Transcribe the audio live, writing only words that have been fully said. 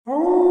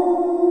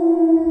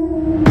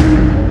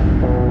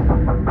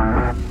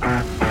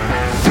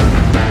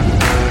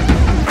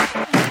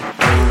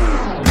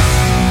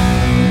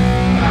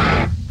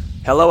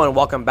Hello and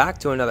welcome back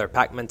to another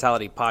Pack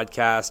Mentality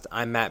podcast.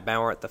 I'm Matt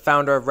Bauer, the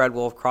founder of Red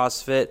Wolf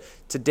CrossFit.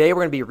 Today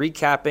we're going to be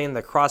recapping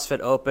the CrossFit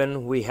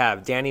Open. We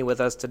have Danny with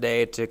us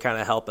today to kind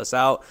of help us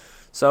out.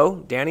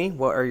 So, Danny,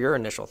 what are your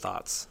initial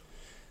thoughts?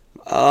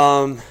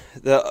 The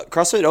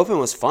CrossFit Open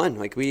was fun.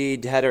 Like, we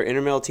had our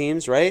intramural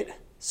teams, right?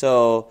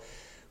 So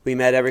we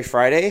met every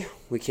Friday.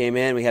 We came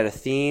in, we had a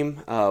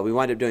theme. We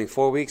wound up doing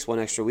 4 weeks, one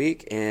extra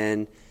week,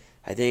 and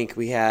I think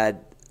we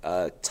had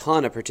a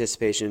ton of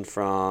participation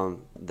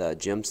from the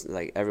gyms,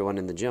 like everyone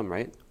in the gym,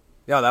 right?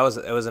 Yeah,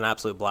 it was an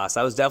absolute blast.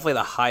 That was definitely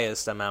the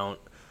highest amount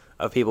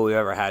of people we've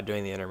ever had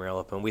doing the Intramural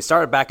Open. We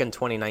started back in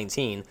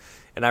 2019,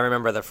 and I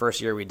remember the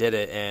first year we did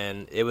it,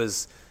 and there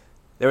was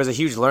a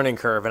huge learning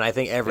curve, and I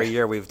think every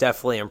year we've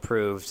definitely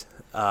improved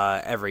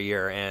every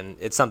year, and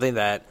it's something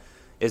that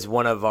is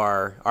one of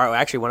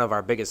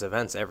our biggest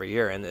events every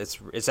year, and it's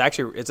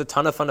a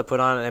ton of fun to put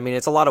on. I mean,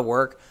 it's a lot of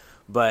work,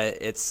 but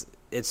it's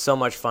so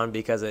much fun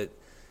because it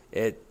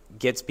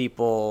gets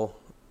people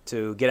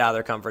to get out of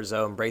their comfort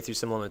zone, break through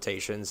some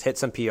limitations, hit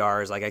some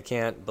PRs. Like, I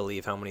can't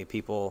believe how many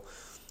people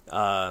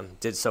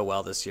did so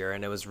well this year,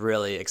 and it was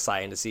really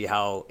exciting to see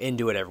how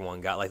into it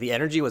everyone got. Like, the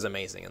energy was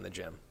amazing in the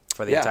gym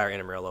for the entire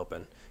Intramural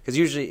Open. Because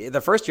usually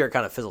the first year it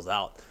kind of fizzles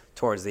out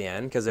towards the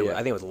end because I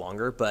think it was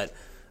longer, but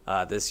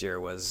this year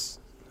was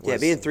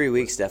being 3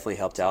 weeks definitely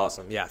helped out.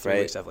 Awesome. Yeah,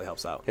 3 weeks definitely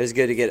helps out. It was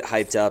good to get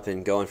hyped up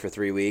and going for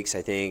 3 weeks.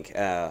 I think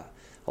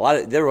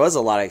there was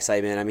a lot of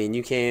excitement. I mean,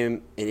 you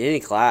came in any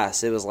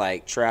class, it was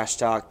like trash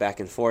talk back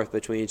and forth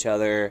between each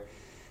other.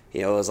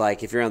 You know, it was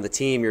like if you're on the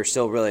team, you're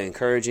still really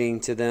encouraging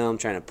to them,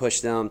 trying to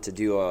push them to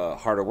do a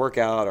harder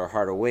workout or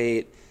harder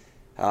weight.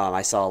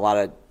 I saw a lot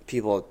of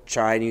people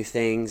try new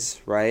things,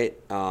 right?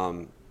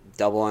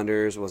 Double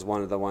unders was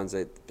one of the ones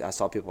that I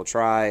saw people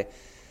try.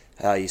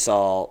 You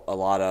saw a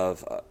lot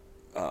of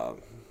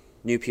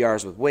new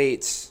PRs with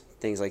weights,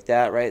 things like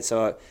that, right?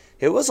 So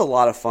it was a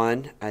lot of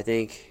fun, I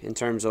think, in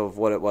terms of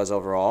what it was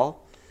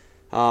overall.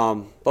 But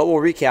we'll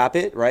recap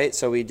it, right?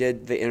 So we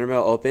did the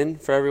Intramural Open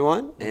for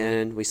everyone,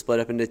 and we split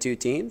up into two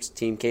teams,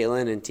 Team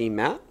Caitlin and Team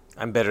Matt.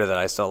 I'm bitter that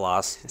I still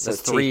lost.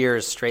 It's 3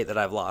 years straight that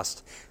I've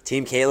lost.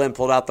 Team Caitlin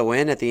pulled out the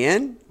win at the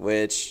end,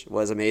 which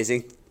was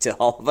amazing to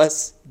all of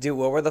us. Dude,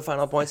 what were the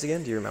final points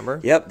again? Do you remember?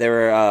 Yep, they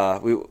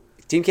were.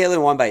 Team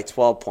Caitlin won by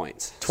 12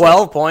 points.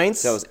 12 points?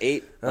 So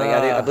it was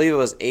I believe it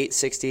was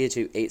 860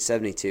 to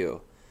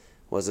 872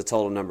 was the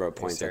total number of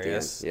points at the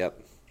end.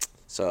 Yep.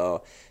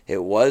 So it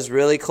was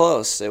really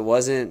close. It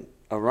wasn't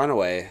a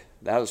runaway,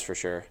 that was for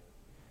sure.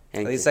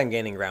 And at least I'm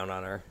gaining ground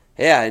on her.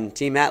 Yeah, and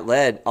Team Matt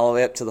led all the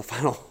way up to the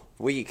final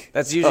week.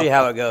 That's usually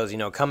how it goes. You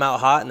know, come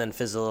out hot and then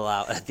fizzle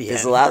out at the end.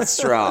 Fizzle out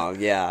strong,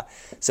 yeah.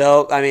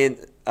 So, I mean,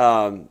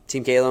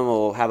 Team Caitlin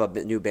will have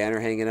a new banner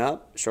hanging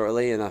up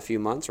shortly in a few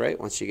months, right,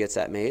 once she gets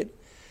that made.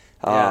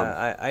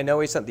 Yeah, I know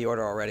we sent the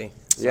order already,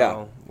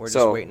 so we're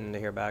just waiting to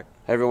hear back.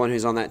 Everyone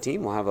who's on that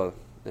team will have a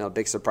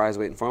big surprise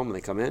waiting for them when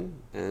they come in,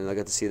 and they'll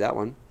get to see that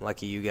one.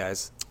 Lucky you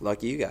guys.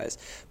 Lucky you guys.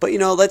 But,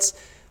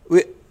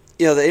 the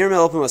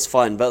Intramural Open was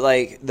fun, but,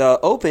 like, the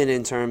Open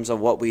in terms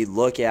of what we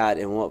look at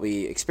and what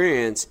we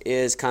experience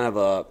is kind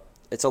of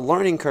it's a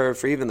learning curve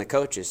for even the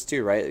coaches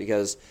too, right?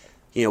 Because,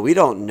 we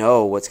don't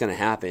know what's going to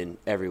happen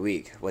every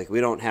week. Like, we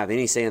don't have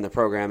any say in the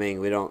programming.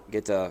 We don't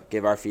get to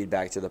give our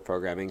feedback to the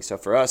programming. So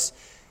for us,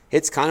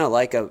 it's kind of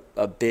like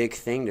a big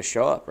thing to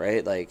show up,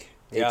 right? Like,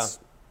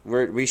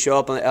 we show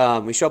up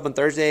on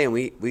Thursday and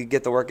we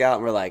get the workout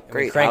and we're like,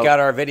 great. We crank out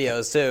our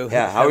videos too.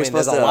 Yeah, how are we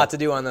supposed to? There's a lot to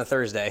do on the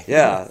Thursday.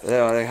 Yeah,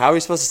 how are we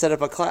supposed to set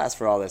up a class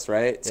for all this,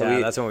 right? So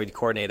that's when we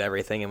coordinate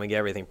everything and we get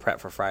everything prepped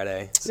for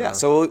Friday. So. Yeah,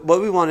 so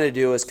what we wanted to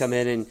do is come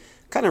in and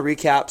kind of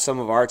recap some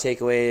of our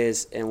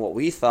takeaways and what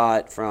we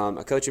thought from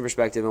a coaching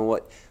perspective and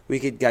what we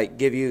could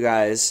give you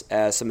guys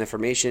as some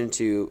information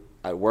to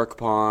work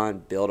upon,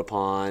 build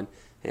upon,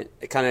 and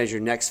kind of as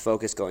your next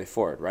focus going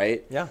forward,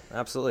 right? Yeah,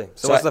 absolutely.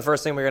 So what's the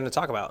first thing we're going to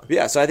talk about?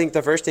 Yeah, so I think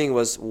the first thing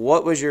was,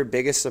 what was your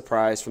biggest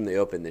surprise from the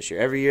Open this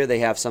year? Every year they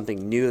have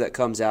something new that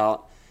comes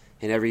out,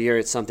 and every year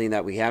it's something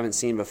that we haven't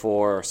seen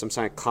before or some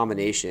kind of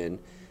combination.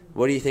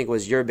 What do you think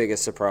was your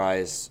biggest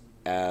surprise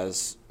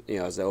as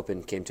the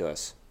Open came to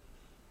us?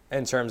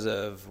 In terms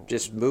of?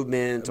 Just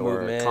movement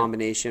or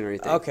combination or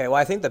anything? Okay, well,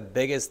 I think the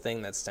biggest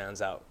thing that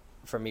stands out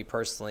for me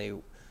personally,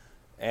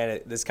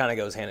 and this kind of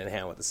goes hand in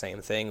hand with the same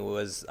thing,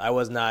 was I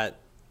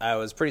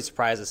was pretty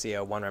surprised to see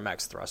a 1 rep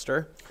max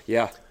thruster.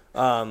 Yeah.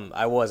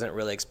 I wasn't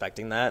really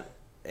expecting that.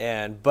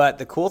 But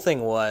the cool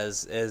thing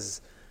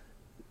is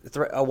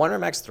a 1 rep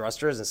max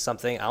thruster is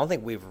something I don't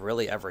think we've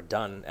really ever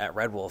done at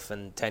Red Wolf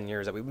in 10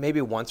 years.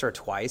 Maybe once or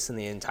twice in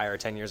the entire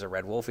 10 years of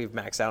Red Wolf we've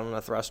maxed out on a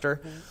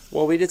thruster.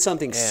 Well, we did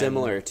something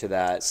similar to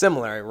that.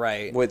 Similar,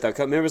 right.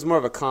 It was more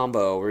of a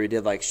combo where we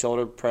did like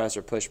shoulder press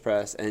or push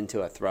press into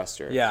a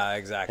thruster. Yeah,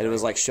 exactly. And it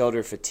was like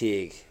shoulder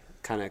fatigue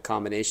kind of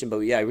combination. But,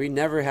 yeah, we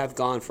never have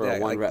gone for a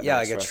 1 rep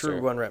max like thruster. A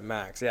true 1 rep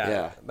max,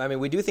 yeah. I mean,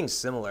 we do things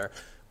similar.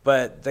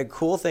 But the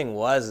cool thing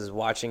is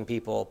watching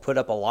people put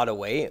up a lot of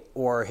weight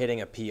or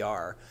hitting a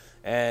PR.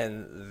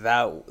 And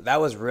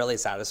that was really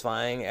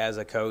satisfying as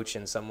a coach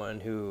and someone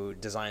who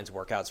designs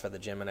workouts for the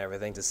gym and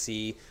everything, to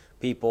see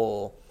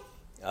people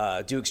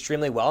do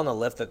extremely well in a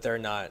lift that they're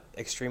not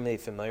extremely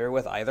familiar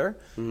with either.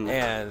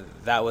 And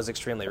that was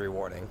extremely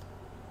rewarding.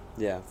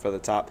 Yeah, for the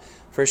top.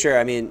 For sure.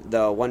 I mean,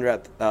 the 1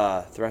 rep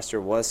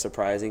thruster was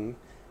surprising.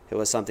 It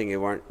was something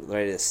you weren't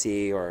ready to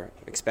see or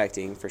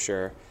expecting, for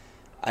sure.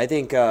 I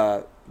think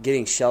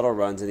getting shuttle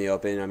runs in the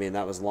open, I mean,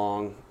 that was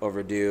long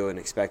overdue and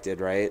expected,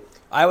 right?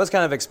 I was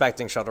kind of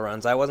expecting shuttle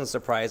runs. I wasn't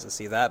surprised to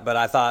see that, but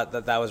I thought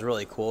that was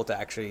really cool to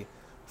actually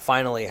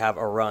finally have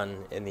a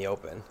run in the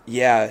open.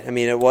 Yeah, I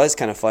mean, it was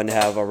kind of fun to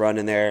have a run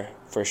in there,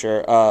 for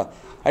sure.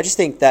 I just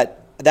think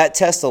that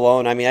test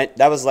alone, I mean,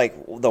 that was like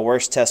the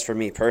worst test for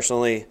me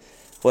personally,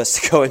 was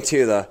to go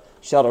into the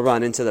shuttle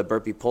run into the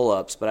burpee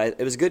pull-ups. But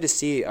it was good to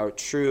see a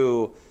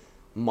true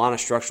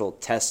monostructural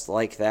test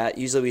like that.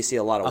 Usually we see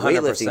a lot of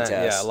weightlifting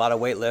tests. Yeah, a lot of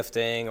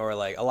weightlifting or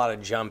like a lot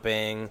of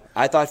jumping.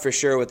 I thought for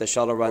sure with the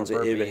shuttle runs it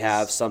would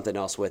have something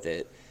else with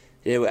it.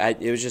 It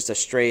was just a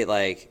straight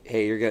like,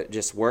 hey, you're going to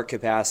just work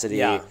capacity.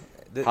 Yeah.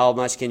 How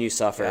much can you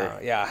suffer?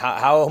 Yeah.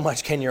 How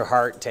much can your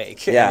heart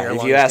take? Yeah.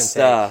 If you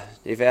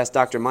asked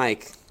Dr.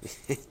 Mike,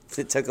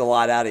 it took a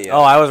lot out of you.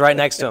 Oh, I was right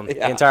next to him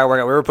the entire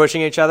workout. We were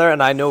pushing each other,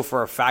 and I know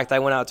for a fact I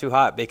went out too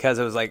hot because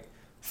it was like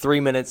 3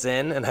 minutes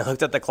in, and I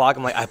looked at the clock.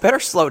 I'm like, I better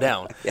slow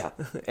down. Yeah.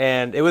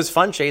 And it was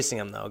fun chasing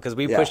him though, because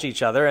we pushed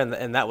each other,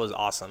 and that was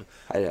awesome.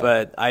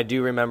 But I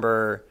do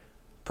remember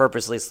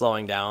purposely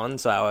slowing down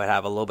so I would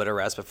have a little bit of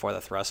rest before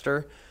the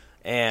thruster.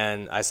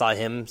 And I saw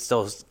him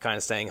still kind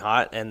of staying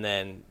hot. And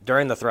then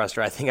during the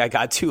thruster, I think I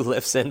got 2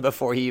 lifts in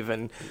before he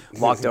even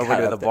walked over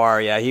to the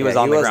bar. Yeah, he was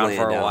on the ground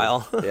for a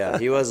while. Yeah,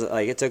 he was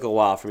like, it took a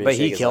while for me to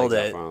shake his legs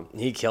off from him.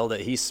 He killed it.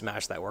 He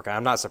smashed that workout.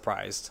 I'm not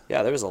surprised.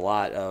 Yeah, there was a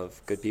lot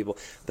of good people.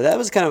 But that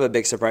was kind of a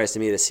big surprise to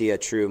me to see a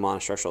true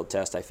monostructural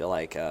test, I feel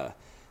like.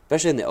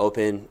 Especially in the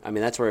open. I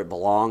mean, that's where it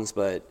belongs,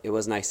 but it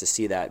was nice to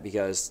see that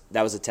because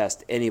that was a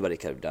test anybody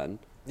could have done.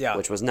 Yeah.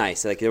 Which was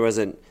nice. Like it was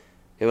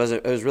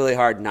really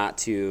hard not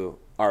to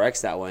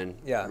RX that one.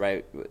 Yeah.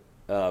 Right.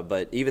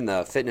 But even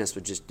the fitness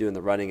with just doing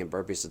the running and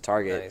burpees to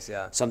target, nice,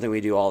 yeah. Something we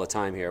do all the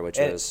time here, which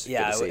was good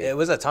to see. It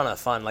was a ton of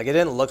fun. Like it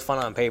didn't look fun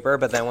on paper,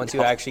 but then once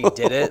you actually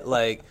did it,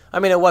 like I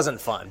mean, it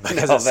wasn't fun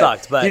because it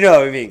sucked. But you know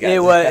what I mean, guys.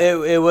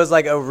 It was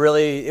like a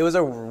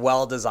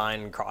well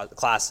designed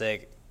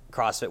classic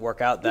CrossFit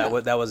workout that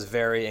was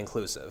very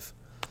inclusive.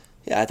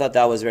 Yeah, I thought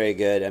that was very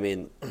good. I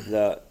mean,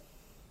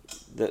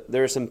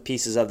 there were some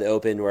pieces of the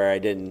open where I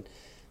didn't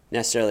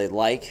necessarily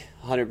like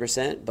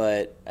 100%,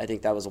 but I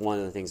think that was one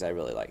of the things I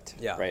really liked.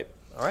 Yeah. Right.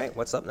 All right.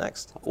 What's up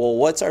next? Well,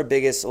 what's your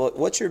biggest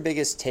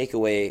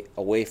takeaway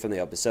away from the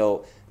open?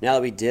 So now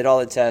that we did all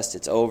the tests,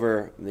 it's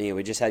over.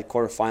 We just had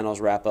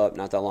quarterfinals wrap up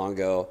not that long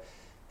ago.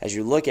 As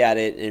you look at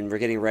it, and we're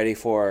getting ready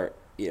for,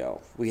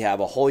 we have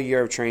a whole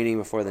year of training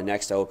before the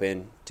next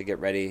open to get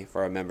ready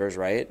for our members,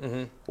 right?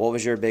 Mm-hmm. What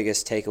was your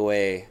biggest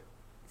takeaway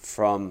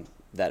from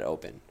that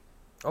open?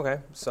 Okay,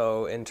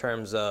 so in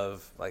terms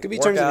of like could be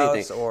workouts terms of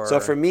anything. Or so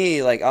for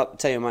me, like I'll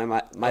tell you,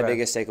 my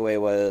biggest takeaway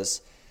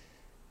was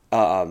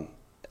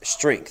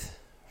strength.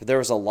 There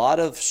was a lot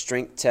of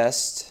strength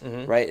tests,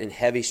 right, and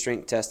heavy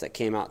strength tests that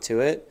came out to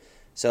it.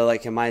 So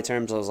like in my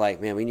terms, I was like,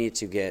 man, we need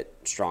to get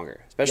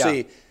stronger,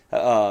 especially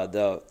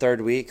the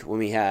third week when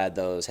we had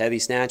those heavy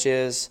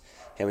snatches.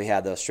 And we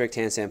had those strict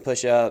handstand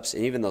push-ups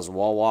and even those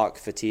wall walk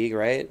fatigue,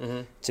 right?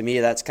 Mm-hmm. To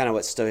me, that's kind of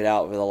what stood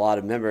out with a lot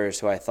of members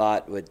who I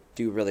thought would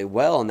do really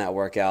well in that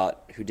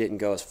workout who didn't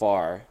go as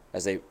far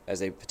as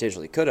they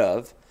potentially could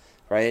have,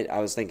 right? I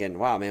was thinking,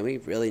 wow, man, we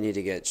really need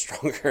to get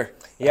stronger.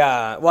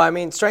 Yeah, well, I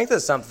mean, strength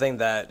is something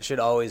that should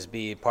always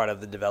be part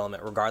of the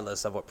development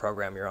regardless of what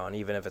program you're on,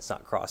 even if it's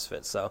not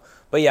CrossFit. So,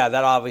 but yeah,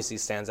 that obviously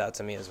stands out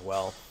to me as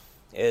well,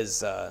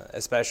 is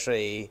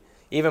especially –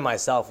 even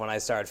myself, when I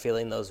started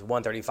feeling those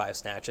 135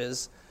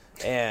 snatches,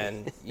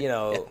 and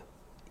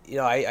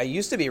I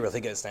used to be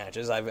really good at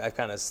snatches. I've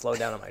kind of slowed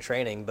down on my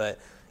training, but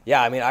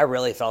yeah, I mean, I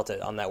really felt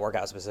it on that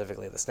workout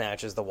specifically. The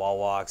snatches, the wall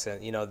walks,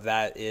 and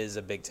that is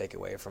a big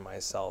takeaway for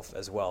myself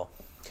as well.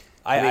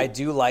 I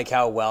do like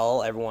how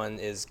well everyone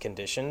is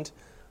conditioned,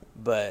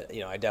 but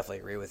I definitely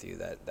agree with you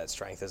that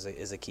strength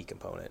is a key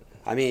component.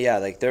 I mean, yeah,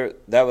 like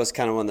that was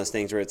kind of one of those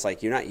things where it's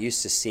like you're not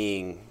used to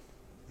seeing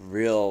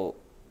real.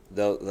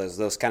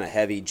 Those kind of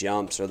heavy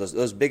jumps or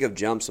those big of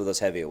jumps with those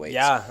heavy weights.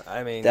 Yeah,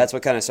 I mean that's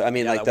what kind of. I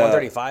mean, like the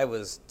 135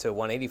 was to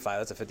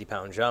 185. That's a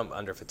 50-pound jump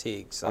under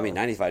fatigue. So I mean,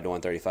 95 to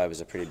 135 is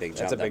a pretty big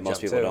jump that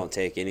most people don't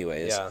take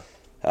anyways.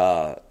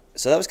 Yeah.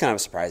 So that was kind of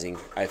surprising.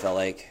 I felt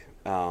like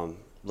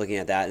looking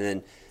at that, and then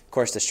of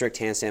course the strict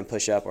handstand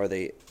push-up or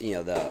the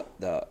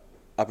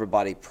upper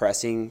body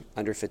pressing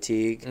under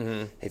fatigue.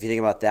 Mm-hmm. If you think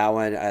about that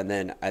one, and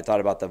then I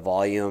thought about the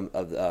volume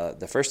of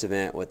the first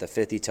event with the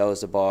 50 toes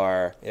to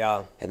bar.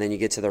 Yeah. And then you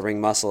get to the ring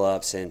muscle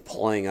ups and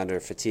pulling under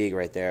fatigue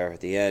right there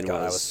at the end.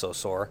 God, I was so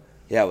sore.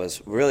 Yeah, it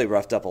was really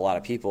roughed up a lot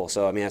of people.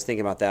 So I mean, I was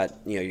thinking about that.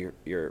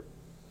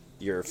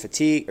 Your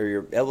fatigue, or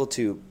you're able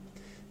to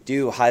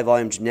do high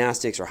volume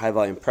gymnastics or high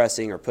volume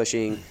pressing or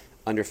pushing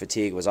under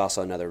fatigue was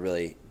also another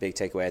really big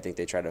takeaway. I think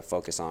they tried to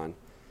focus on.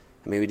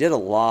 I mean, we did a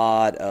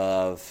lot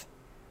of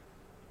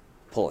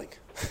pulling.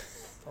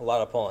 A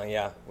lot of pulling,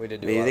 yeah. We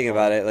did do I mean, a you lot think of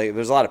about pulling. it, like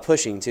there's a lot of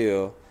pushing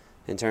too,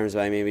 in terms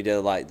of, I mean, we did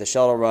like the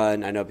shuttle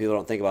run. I know people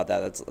don't think about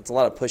that. That's a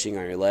lot of pushing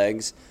on your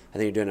legs. I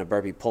think you're doing a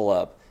burpee pull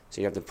up, so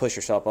you have to push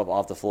yourself up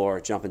off the floor,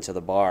 jump into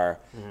the bar.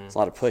 It's a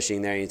lot of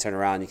pushing there. You turn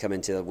around, you come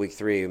into week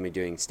 3 and we're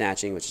doing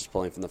snatching, which is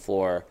pulling from the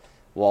floor,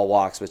 wall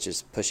walks, which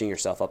is pushing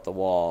yourself up the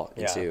wall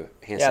into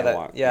handstand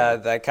walk.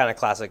 That kind of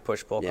classic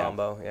push pull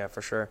combo. Yeah,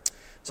 for sure.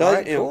 So all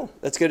right, cool.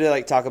 That's good to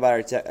like talk about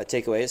our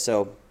takeaways.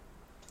 So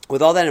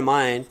with all that in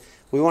mind,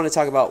 we want to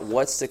talk about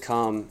what's to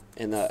come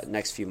in the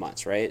next few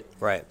months, right?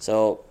 Right.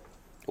 So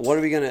what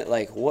are we gonna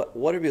like?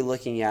 What are we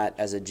looking at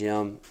as a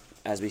gym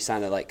as we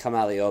kind of like come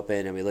out of the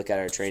open and we look at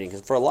our training?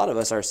 Because for a lot of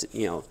us, our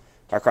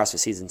CrossFit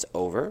season's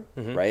over,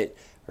 right?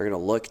 We're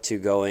gonna look to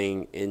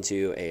going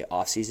into a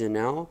off season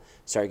now,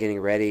 start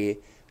getting ready,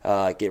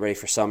 get ready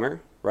for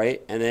summer,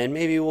 right? And then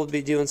maybe we'll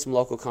be doing some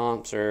local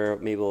comps, or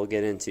maybe we'll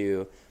get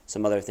into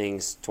some other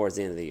things towards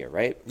the end of the year,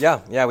 right?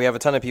 Yeah, we have a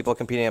ton of people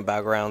competing at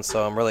Battlegrounds,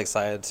 so I'm really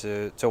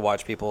excited to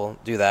watch people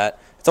do that.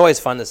 It's always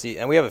fun to see,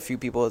 and we have a few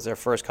people as their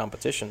first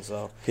competition,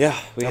 so it'll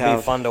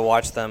be fun to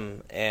watch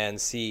them and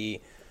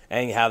see,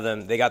 and have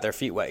them. They got their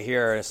feet wet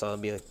here, so it'll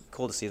be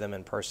cool to see them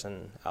in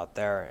person out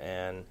there.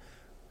 And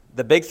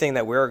the big thing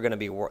that we're going to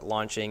be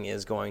launching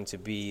is going to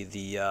be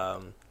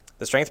the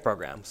strength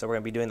program. So we're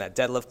going to be doing that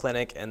deadlift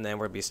clinic, and then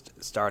we're going to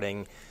be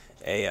starting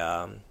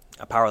a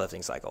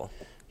powerlifting cycle.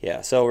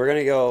 Yeah, so we're going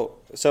to go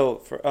 – so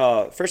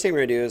first thing we're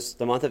going to do is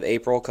the month of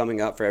April coming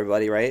up for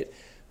everybody, right?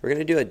 We're going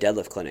to do a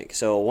deadlift clinic.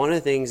 So one of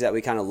the things that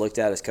we kind of looked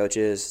at as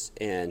coaches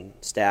and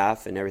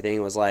staff and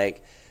everything was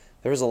like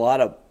there was a lot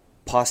of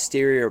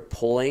posterior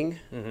pulling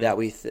that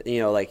we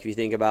like if you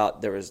think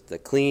about, there was the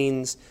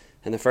cleans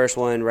in the first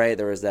one, right?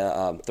 There was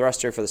the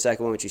thruster for the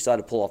second one, which you still had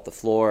to pull off the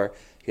floor.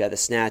 You had the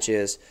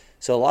snatches.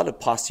 So a lot of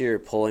posterior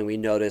pulling we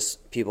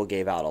noticed people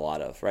gave out a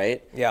lot of,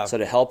 right? Yeah. So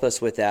to help us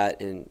with that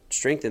and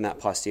strengthen that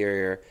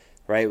posterior,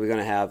 right, we're going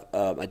to have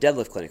a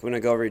deadlift clinic. We're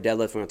going to go over your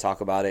deadlift. We're going to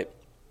talk about it,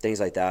 things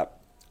like that.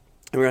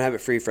 And we're going to have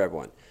it free for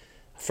everyone.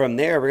 From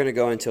there, we're going to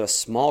go into a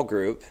small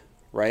group,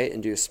 right,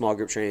 and do a small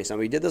group training. So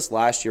we did this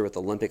last year with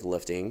Olympic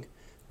lifting,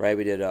 right?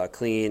 We did a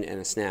clean and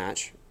a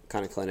snatch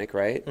kind of clinic,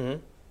 right?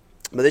 Mm-hmm.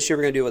 But this year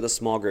we're going to do it with a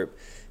small group.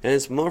 And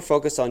it's more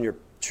focused on your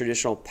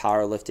traditional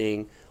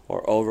powerlifting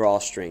or overall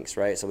strengths,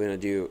 right? So we're going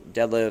to do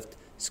deadlift,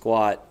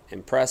 squat,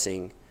 and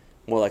pressing,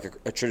 more like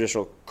a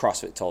traditional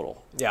CrossFit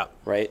total. Yeah.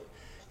 Right?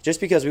 Just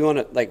because we want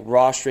to, like,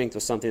 raw strength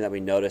was something that we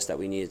noticed that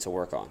we needed to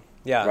work on.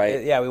 Yeah.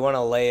 Right? We want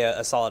to lay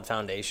a solid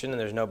foundation, and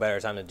there's no better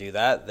time to do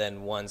that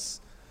than once,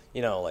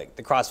 like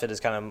the CrossFit is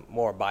kind of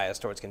more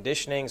biased towards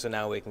conditioning, so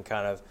now we can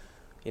kind of,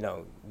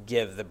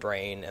 give the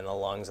brain and the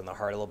lungs and the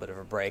heart a little bit of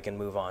a break and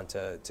move on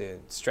to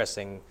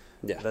stressing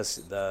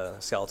the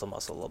skeletal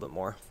muscle a little bit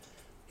more.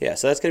 Yeah,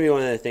 so that's going to be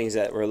one of the things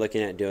that we're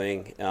looking at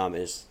doing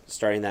is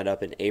starting that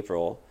up in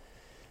April.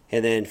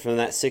 And then from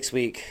that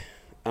 6-week,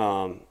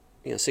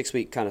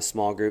 6-week kind of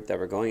small group that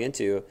we're going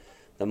into,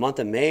 the month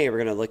of May, we're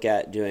going to look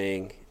at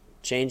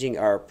changing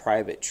our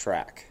private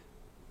track,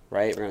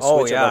 right? We're going to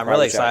switch up our I'm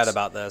really private tracks. excited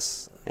about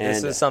this. And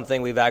this is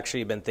something we've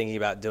actually been thinking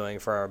about doing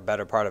for a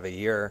better part of a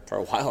year. For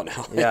a while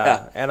now.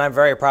 Yeah, and I'm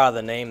very proud of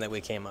the name that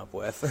we came up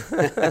with.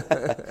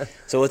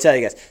 So we'll tell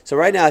you guys. So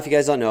right now, if you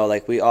guys don't know,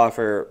 like we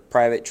offer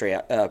private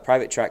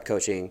track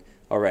coaching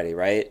already,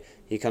 right?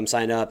 You come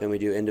sign up and we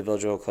do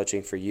individual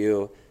coaching for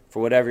you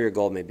for whatever your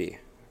goal may be,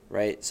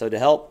 right? So to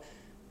help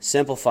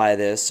simplify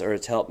this or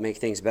to help make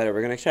things better,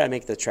 we're going to try to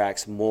make the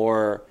tracks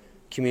more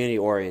community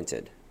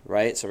oriented,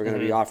 right? So we're going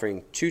to be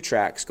offering 2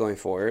 tracks going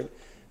forward.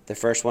 The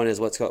first one is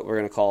we're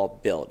going to call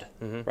build,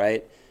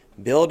 right?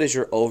 Build is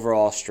your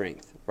overall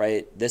strength,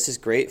 right? This is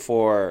great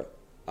for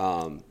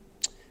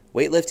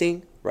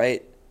weightlifting,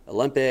 right?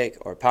 Olympic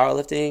or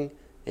powerlifting,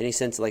 any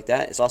sense like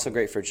that. It's also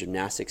great for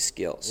gymnastic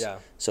skills. Yeah.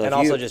 So and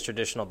also just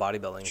traditional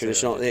bodybuilding.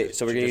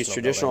 So we're going to use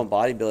traditional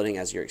bodybuilding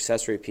as your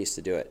accessory piece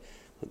to do it.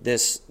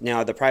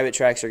 Now the private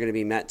tracks are going to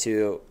be meant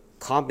to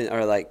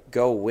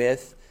go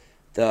with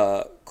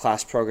the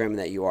class program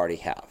that you already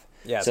have.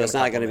 Yeah, so it's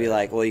not going to be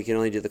like, well, you can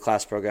only do the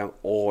class program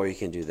or you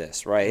can do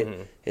this, right?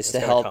 It's to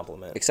help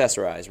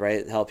accessorize,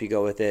 right? Help you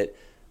go with it.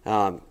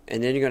 And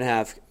then you're going to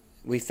have,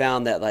 we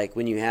found that like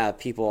when you have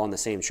people on the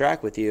same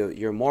track with you,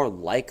 you're more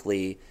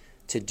likely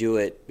to do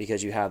it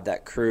because you have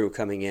that crew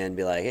coming in and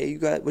be like, hey,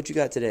 what you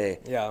got today?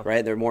 Yeah.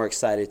 Right? They're more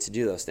excited to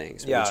do those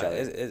things with each other.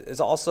 It's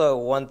also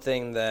one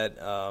thing that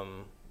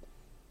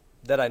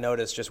that I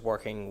noticed just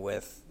working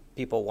with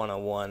people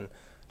one-on-one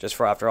just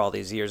for after all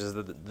these years is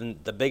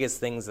the biggest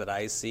things that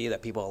I see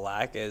that people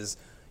lack is,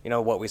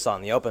 what we saw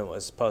in the open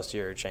was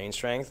posterior chain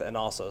strength and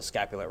also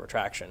scapular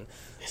retraction.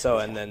 So,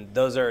 and then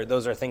those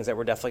are things that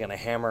we're definitely going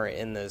to hammer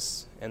in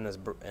this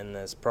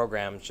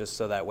program just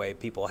so that way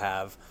people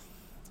have,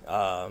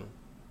 a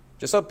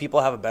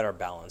better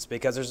balance,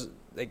 because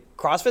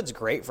CrossFit's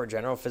great for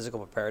general physical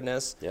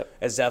preparedness. Yep.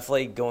 It's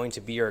definitely going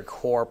to be your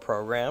core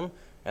program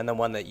and the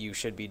one that you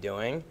should be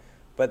doing.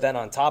 But then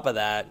on top of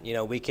that,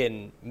 we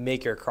can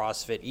make your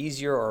CrossFit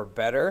easier or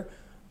better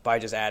by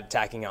just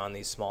tacking on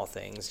these small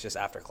things just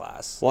after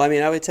class. Well, I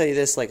mean, I would tell you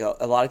this, like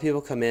a lot of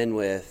people come in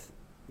with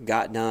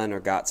got none or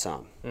got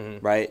some,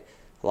 right?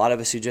 A lot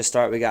of us who just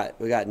start, we got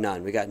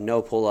none. We got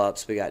no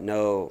pull-ups, we got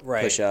no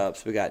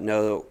push-ups, we got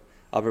no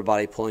upper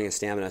body pulling and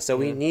stamina. So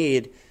we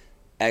need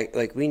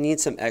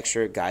some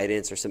extra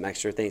guidance or some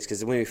extra things,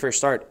 because when we first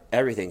start,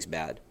 everything's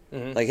bad.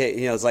 Like, hey,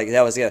 it's like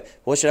that was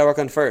what should I work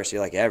on first?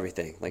 You're like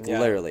everything,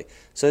 literally.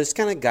 So there's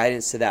kind of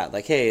guidance to that.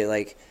 Like, hey,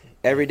 like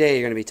every day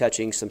you're going to be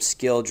touching some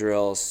skill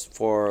drills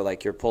for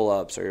like your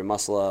pull-ups or your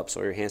muscle-ups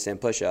or your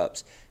handstand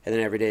push-ups, and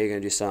then every day you're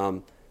going to do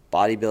some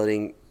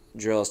bodybuilding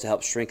drills to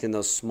help strengthen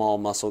those small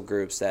muscle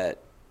groups that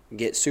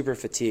get super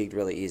fatigued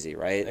really easy,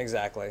 right?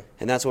 Exactly.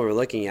 And that's what we're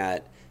looking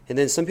at. And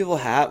then some people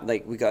have,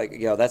 like, we got,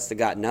 that's the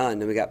got none,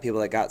 and we got people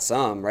that got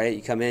some, right?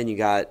 You come in, you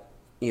got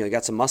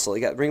some muscle,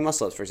 you got ring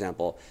muscle-ups, for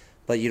example,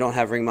 but you don't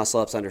have ring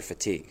muscle-ups under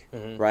fatigue,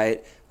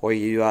 right? Or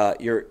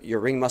your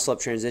ring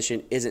muscle-up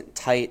transition isn't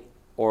tight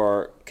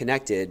or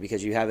connected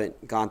because you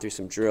haven't gone through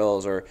some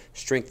drills or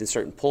strengthened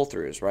certain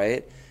pull-throughs,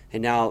 right?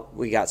 And now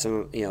we got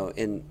some,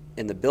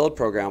 in the build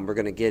program, we're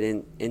going to get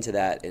into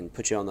that and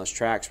put you on those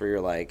tracks where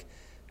you're like,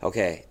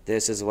 okay,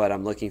 this is what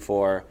I'm looking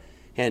for.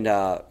 And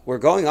we're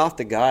going off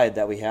the guide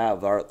that we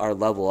have, our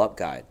level up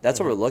guide. That's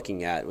what we're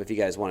looking at. If you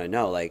guys want to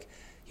know,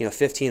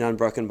 15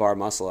 unbroken bar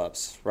muscle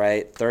ups,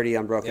 right? 30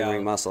 unbroken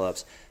ring muscle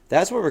ups.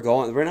 That's where we're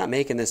going. We're not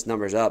making this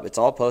numbers up. It's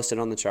all posted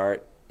on the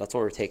chart. That's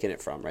where we're taking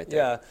it from, right there.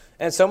 Yeah,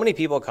 and so many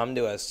people come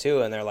to us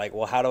too, and they're like,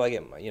 "Well, how do I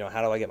get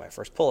my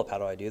first pull up? How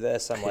do I do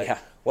this?" I'm like,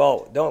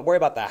 "Well, don't worry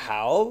about the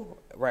how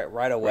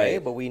right away,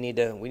 but we need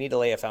to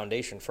lay a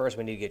foundation first.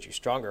 We need to get you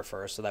stronger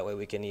first, so that way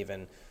we can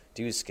even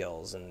do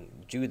skills and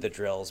do the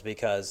drills.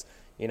 Because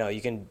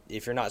you can,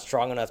 if you're not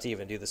strong enough to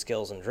even do the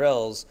skills and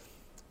drills,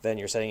 then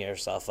you're setting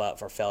yourself up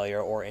for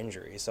failure or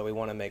injury. So we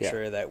want to make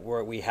sure that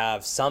we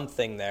have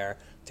something there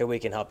till we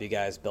can help you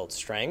guys build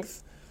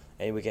strength,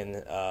 and we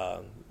can."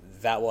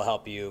 That will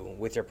help you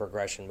with your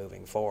progression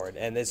moving forward.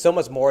 And it's so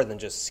much more than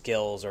just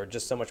skills or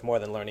just so much more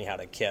than learning how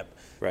to kip.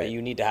 Right. That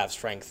you need to have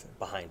strength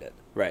behind it.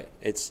 Right.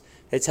 It's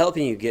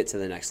helping you get to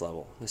the next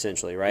level,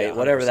 essentially, right? Yeah,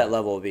 whatever that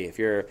level will be. If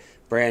you're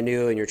brand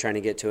new and you're trying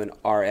to get to an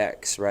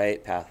RX,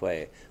 right,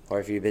 pathway, or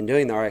if you've been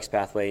doing the RX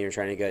pathway and you're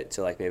trying to get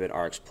to like maybe an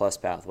RX plus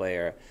pathway,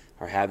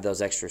 or have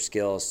those extra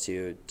skills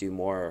to do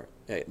more,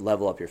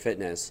 level up your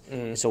fitness,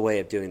 it's a way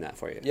of doing that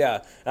for you.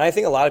 Yeah. And I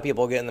think a lot of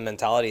people get in the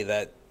mentality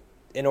that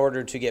in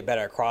order to get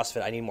better at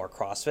CrossFit, I need more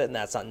CrossFit, and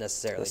that's not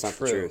necessarily true. That's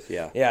not the truth,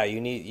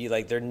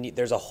 Yeah,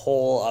 there's a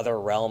whole other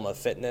realm of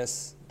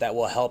fitness that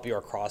will help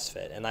your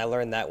CrossFit. And I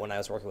learned that when I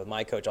was working with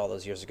my coach all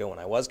those years ago when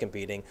I was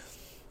competing,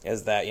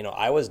 is that,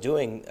 I was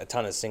doing a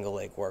ton of single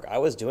leg work. I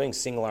was doing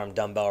single arm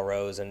dumbbell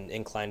rows and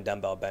incline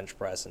dumbbell bench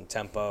press and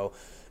tempo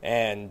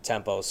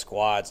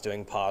squats,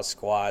 doing pause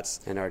squats.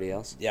 And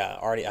RDLs? Yeah,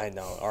 I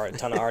know, a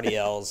ton of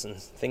RDLs and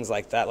things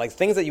like that, like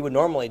things that you would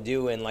normally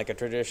do in like a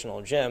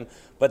traditional gym.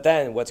 But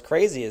then what's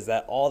crazy is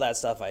that all that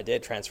stuff I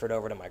did transferred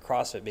over to my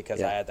CrossFit because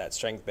I had that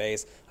strength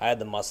base, I had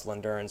the muscle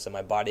endurance, and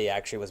my body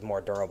actually was more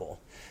durable.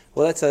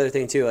 Well, that's the other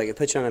thing too. Like, it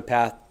puts you on a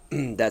path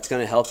that's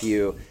going to help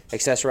you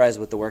accessorize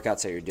with the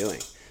workouts that you're doing.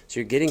 So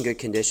you're getting good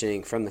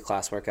conditioning from the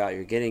class workout.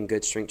 You're getting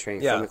good strength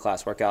training from the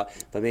class workout.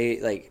 But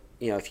maybe,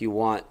 if you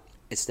want,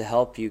 it's to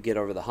help you get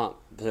over the hump.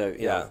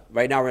 So,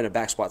 right now we're in a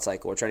back squat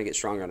cycle. We're trying to get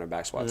stronger on our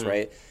back squats,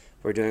 right?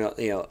 We're doing,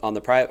 on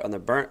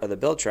the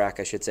build track,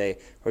 I should say,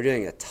 we're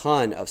doing a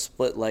ton of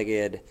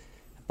split-legged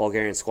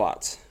Bulgarian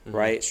squats,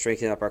 right?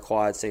 Strengthening up our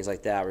quads, things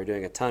like that. We're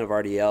doing a ton of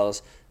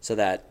RDLs so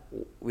that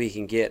we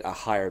can get a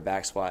higher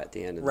back squat at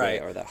the end of the day,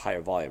 or that higher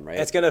volume, right?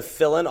 It's going to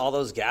fill in all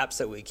those gaps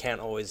that we can't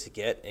always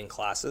get in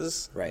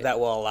classes. Right. That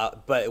will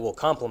allow, but it will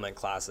complement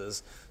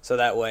classes, so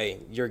that way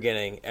you're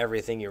getting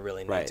everything you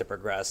really need to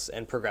progress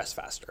and progress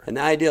faster. And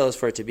the ideal is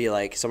for it to be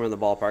like somewhere in the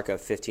ballpark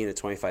of 15 to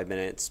 25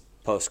 minutes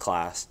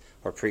post-class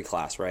or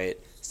pre-class, right?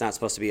 It's not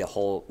supposed to be a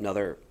whole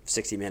another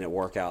 60-minute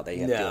workout that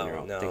you have to do on your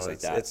own, things like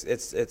that.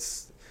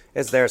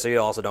 It's there so you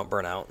also don't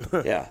burn out.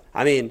 Yeah.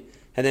 I mean,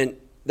 and then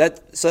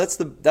that's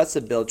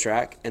the build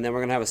track, and then we're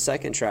gonna have a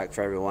second track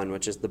for everyone,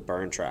 which is the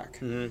burn track.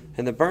 And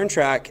the burn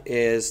track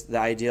is the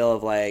ideal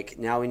of like,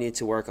 now we need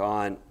to work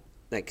on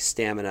like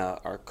stamina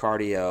or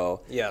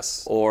cardio.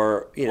 Yes.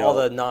 Or all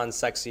the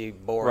non-sexy,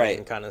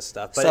 boring kind of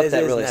stuff. But stuff it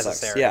that is really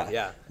necessary. Sucks.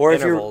 Yeah. Or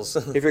intervals.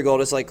 if your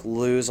goal is like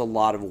lose a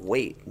lot of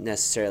weight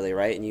necessarily,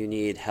 right? And you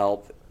need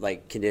help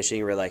like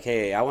conditioning, where like,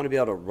 hey, I want to be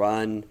able to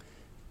run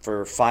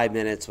for 5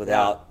 minutes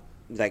without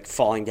like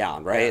falling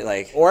down, right? Yeah.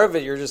 Like, or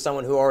if you're just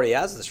someone who already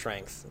has the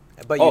strength,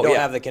 but you don't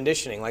have the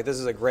conditioning, like this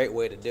is a great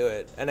way to do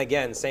it. And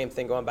again, same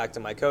thing, going back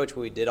to my coach,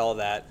 we did all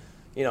that,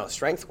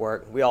 strength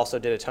work. We also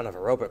did a ton of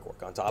aerobic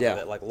work on top of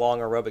it, like long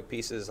aerobic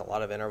pieces, a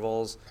lot of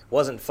intervals.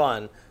 Wasn't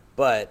fun,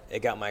 but it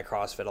got my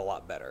CrossFit a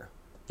lot better.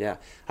 Yeah.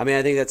 I mean,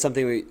 I think that's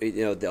something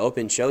the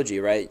Open showed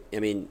you, right? I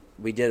mean,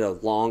 we did a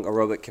long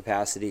aerobic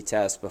capacity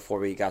test before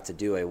we got to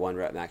do a 1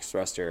 rep max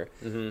thruster.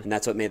 And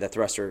that's what made the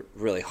thruster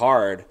really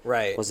hard,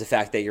 was the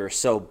fact that you're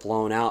so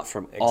blown out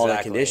from all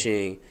that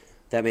conditioning.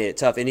 that made it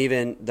tough. And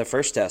even the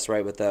first test,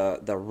 right, with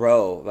the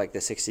row, like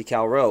the 60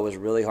 cal row, was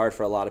really hard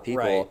for a lot of people.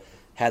 Right.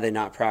 Had they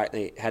not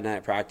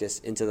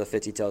practiced into the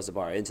 50 toes to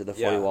bar, into the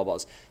 40 Yeah. wall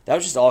balls. That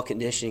was just all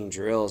conditioning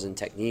drills and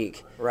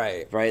technique.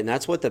 Right. Right. And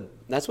that's what the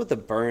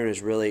burn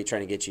is really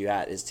trying to get you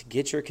at, is to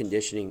get your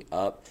conditioning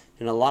up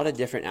in a lot of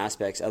different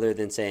aspects other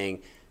than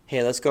saying,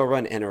 hey, let's go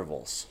run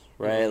intervals.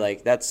 Right. Mm-hmm.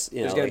 Like that's,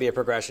 There's going to be a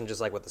progression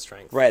just like with the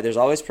strength. Right. There's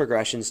always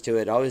progressions to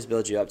it. Always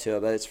builds you up to it,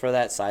 but it's for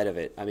that side of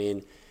it. I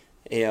mean,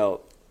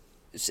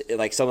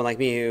 like someone like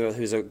me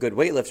who's a good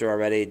weightlifter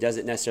already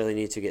doesn't necessarily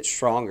need to get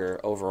stronger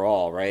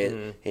overall, right?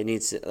 Mm-hmm. It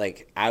needs to,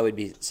 like, I would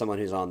be someone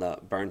who's on the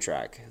burn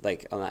track.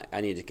 Like,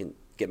 I need to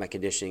get my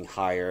conditioning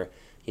higher.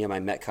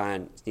 My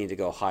Metcon need to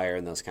go higher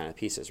in those kind of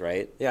pieces,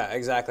 right? Yeah,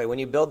 exactly. When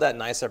you build that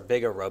nicer,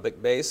 big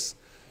aerobic base,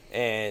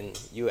 and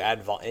you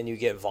add and you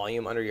get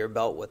volume under your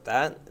belt with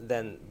that,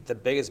 then the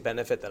biggest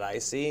benefit that I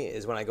see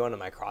is when I go into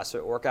my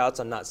CrossFit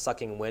workouts, I'm not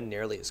sucking wind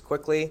nearly as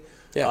quickly.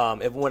 Yeah.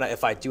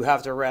 If I do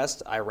have to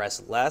rest, I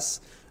rest less.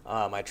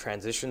 My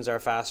transitions are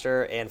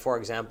faster. And for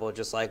example,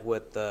 just like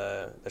with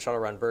the shuttle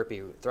run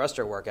burpee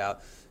thruster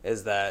workout,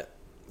 is that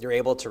you're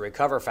able to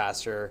recover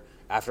faster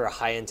after a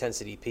high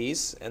intensity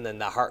piece, and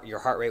then your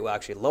heart rate will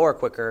actually lower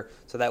quicker,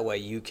 so that way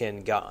you can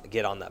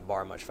get on that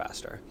bar much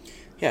faster.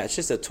 Yeah, it's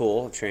just a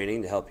tool of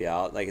training to help you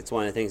out. Like, it's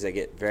one of the things that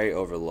get very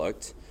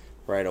overlooked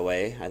right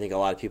away. I think a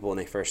lot of people, when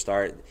they first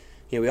start,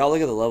 we all look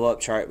at the level up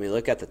chart and we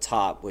look at the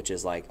top, which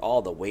is like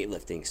all the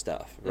weightlifting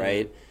stuff,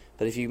 right? Mm-hmm.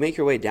 But if you make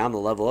your way down the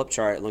level up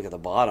chart and look at the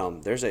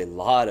bottom, there's a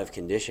lot of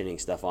conditioning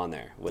stuff on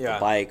there with the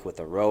bike, with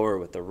the rower,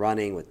 with the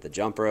running, with the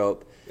jump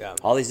rope,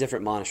 all these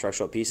different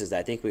monostructural pieces that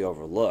I think we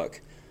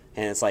overlook.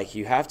 And it's like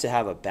you have to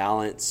have a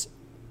balance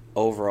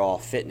overall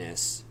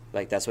fitness.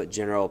 Like, that's what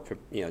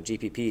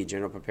GPP,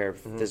 general prepared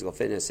physical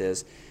fitness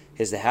is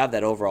to have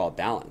that overall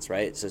balance,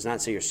 right? So it's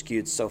not so you're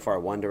skewed so far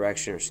one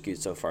direction or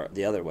skewed so far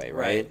the other way,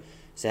 right?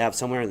 It's to have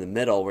somewhere in the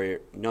middle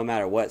where no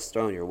matter what's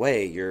thrown your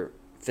way, you're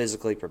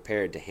physically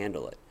prepared to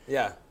handle it.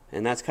 Yeah.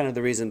 And that's kind of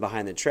the reason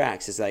behind the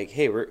tracks. Is like,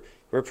 hey,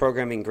 we're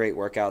programming great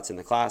workouts in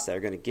the class that are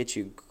going to get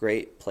you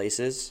great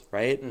places,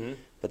 right? Mm-hmm.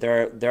 But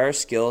there are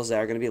skills that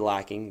are going to be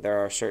lacking. There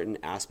are certain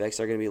aspects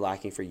that are going to be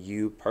lacking for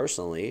you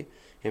personally,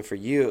 and for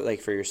you,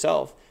 like for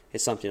yourself,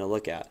 it's something to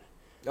look at.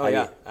 Oh,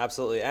 yeah,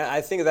 absolutely.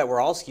 I think that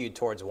we're all skewed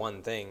towards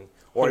one thing,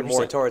 or 100%.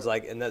 More towards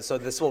so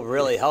this will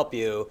really help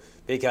you,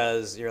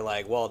 because you're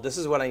like, well, this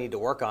is what I need to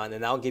work on,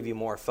 and that'll give you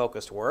more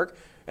focused work.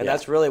 And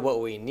that's really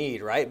what we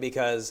need, right?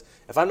 Because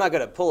if I'm not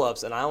good at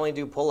pull-ups, and I only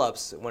do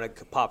pull-ups when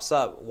it pops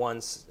up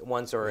once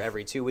or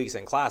every 2 weeks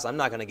in class, I'm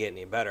not going to get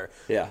any better.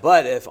 Yeah.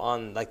 But if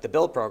on like the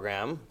build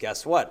program,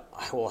 guess what?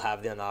 I will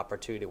have an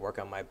opportunity to work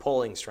on my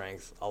pulling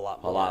strength a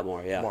lot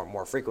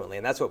more frequently.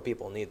 And that's what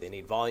people need. They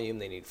need volume.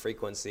 They need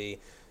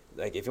frequency.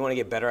 Like, if you want to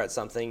get better at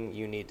something,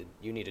 you need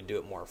to do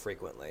it more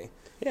frequently.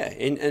 Yeah,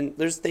 and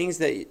there's things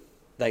that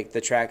like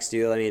the tracks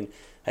do. I mean,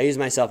 I use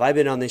myself. I've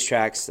been on these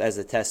tracks as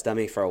a test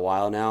dummy for a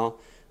while now,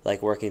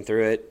 like working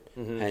through it.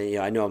 Mm-hmm. And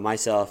I know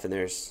myself, and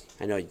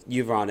I know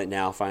you've on it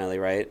now finally,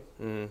 right?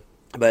 Mm-hmm.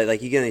 But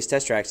like, you get on these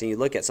test tracks and you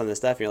look at some of the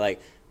stuff, and you're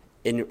like,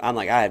 I'm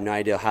like, I have no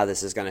idea how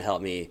this is going to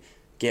help me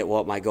get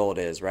what my goal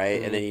is, right?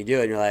 Mm-hmm. And then you do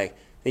it, and you're like,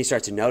 then you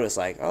start to notice,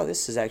 like, oh,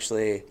 this is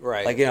actually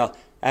right. Like,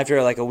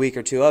 after like a week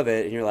or two of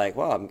it, and you're like,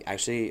 well, I'm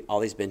actually, all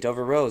these bent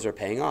over rows are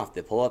paying off.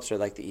 The pull-ups are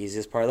like the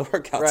easiest part of the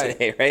workout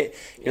today, right?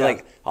 You're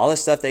like, all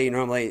this stuff that you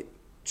normally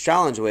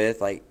challenge with,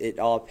 like, it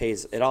all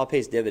pays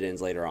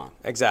dividends later on.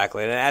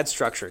 Exactly. And it adds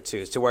structure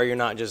too, to where you're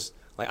not just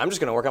like, I'm just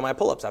going to work on my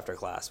pull-ups after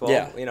class. Well,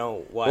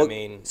 I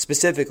mean,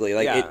 specifically,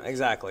 like,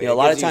 exactly. A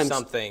lot of times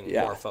something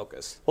more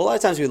focused. Well, a lot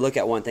of times we look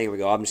at one thing and we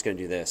go, I'm just going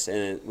to do this,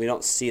 and we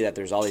don't see that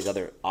there's all these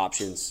other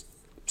options,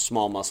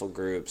 small muscle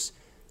groups,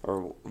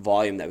 or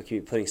volume that we can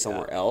be putting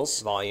somewhere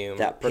else. Volume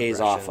that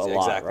pays off a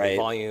lot, right?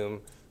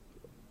 Volume.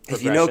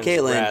 If you know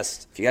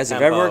Caitlin, if you guys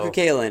have ever worked with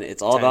Caitlin,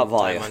 it's all about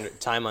volume.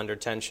 Time under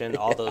tension,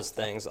 all those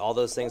things. All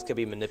those things could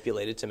be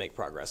manipulated to make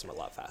progress a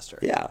lot faster.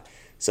 Yeah.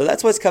 So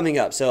that's what's coming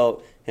up.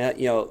 So,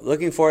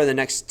 looking forward to the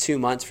next 2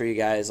 months for you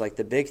guys, like,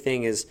 the big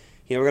thing is,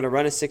 we're going to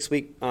run a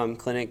 6-week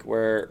clinic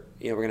where,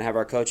 we're going to have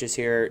our coaches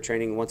here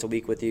training once a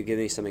week with you,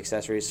 giving you some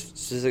accessories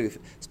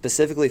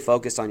specifically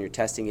focused on your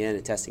testing in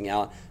and testing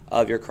out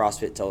of your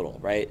CrossFit total,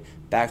 right?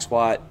 Back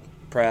squat,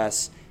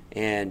 press,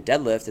 and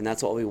deadlift, and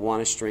that's what we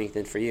want to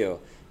strengthen for you.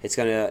 It's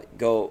going to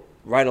go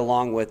right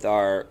along with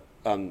our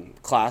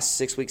class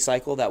 6-week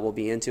cycle that we'll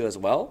be into as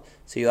well.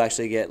 So you'll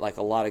actually get like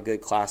a lot of good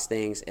class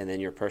things, and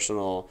then your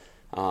personal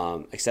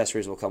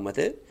accessories will come with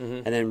it.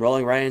 Mm-hmm. And then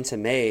rolling right into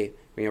May,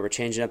 we're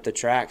changing up the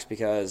tracks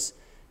because,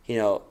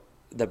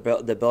 the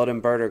build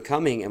and bird are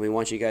coming, and we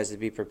want you guys to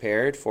be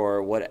prepared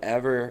for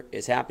whatever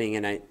is happening.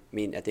 And I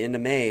mean, at the end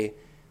of May,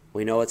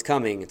 we know it's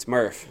coming. It's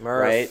Murph,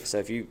 right? So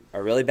if you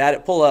are really bad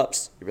at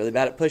pull-ups, you're really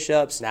bad at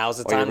push-ups, now's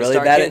the or time you're really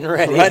to start bad getting at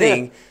ready.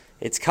 Running,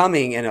 it's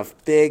coming in a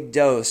big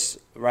dose,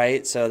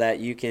 right? So that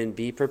you can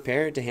be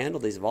prepared to handle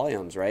these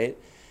volumes, right?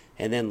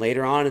 And then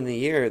later on in the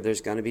year,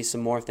 there's going to be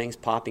some more things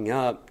popping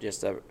up.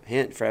 Just a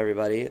hint for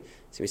everybody. There's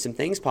going to be some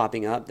things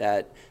popping up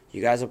that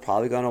you guys are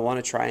probably going to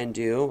want to try and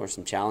do, or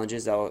some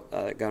challenges that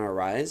are going to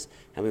arise.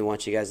 And we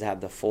want you guys to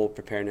have the full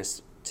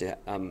preparedness to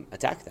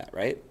attack that,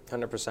 right?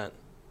 100%.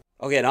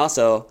 Okay, and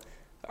also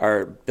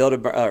our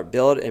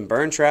build and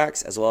burn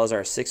tracks, as well as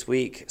our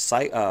 6-week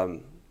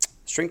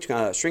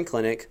strength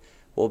clinic,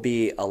 will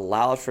be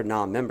allowed for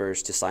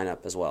non-members to sign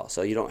up as well.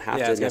 So you don't have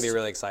to. Yeah, it's going to be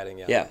really exciting.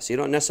 Yeah, so you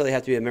don't necessarily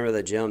have to be a member of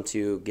the gym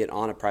to get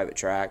on a private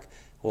track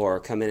or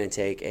come in and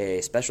take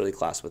a specialty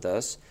class with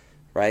us,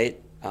 right?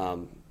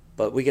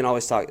 But we can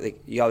always talk.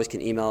 You always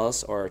can email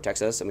us or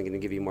text us, and we can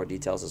give you more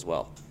details as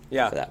well.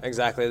 Yeah,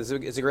 exactly.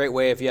 It's a great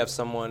way if you have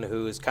someone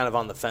who's kind of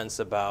on the fence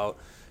about,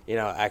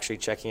 actually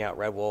checking out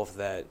Red Wolf,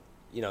 that,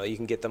 you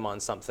can get them on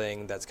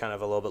something that's kind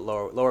of a little bit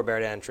lower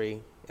barrier to entry,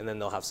 and then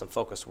they'll have some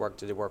focused work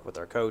to do work with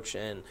our coach.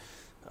 And,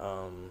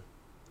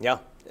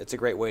 it's a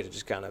great way to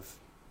just kind of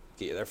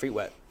get their feet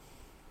wet.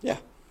 Yeah.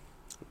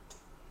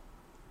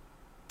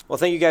 Well,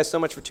 thank you guys so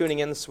much for tuning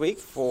in this week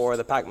for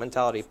the Pack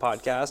Mentality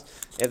podcast.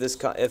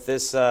 If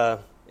this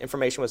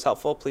information was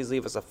helpful, please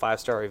leave us a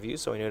 5-star review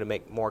so we know to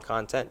make more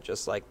content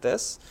just like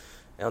this.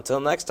 And until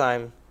next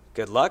time,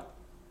 good luck,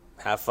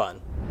 have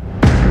fun.